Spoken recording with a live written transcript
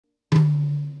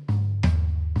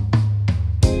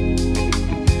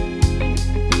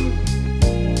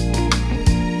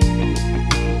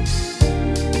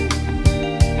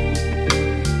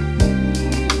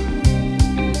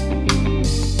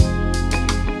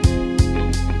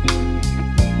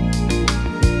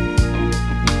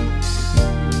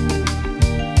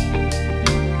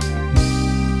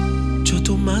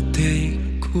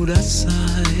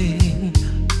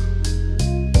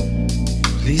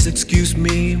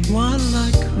while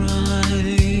I cry.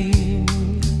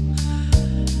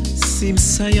 Seems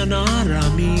sayonara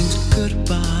means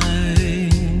goodbye,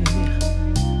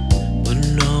 but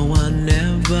no one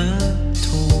ever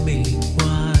told me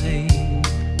why.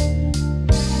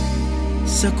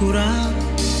 Sakura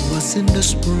was in the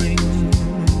spring,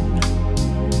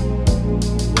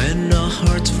 when our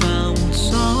hearts found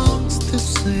songs to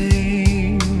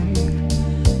sing.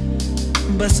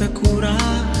 But Sakura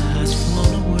has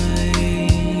flown away,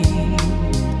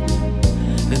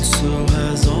 and so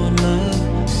has all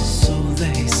love, so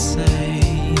they say.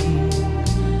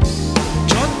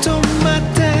 Chotto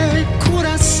Matte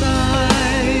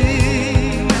Kudasai,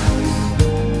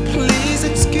 please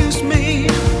excuse me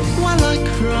while I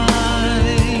cry.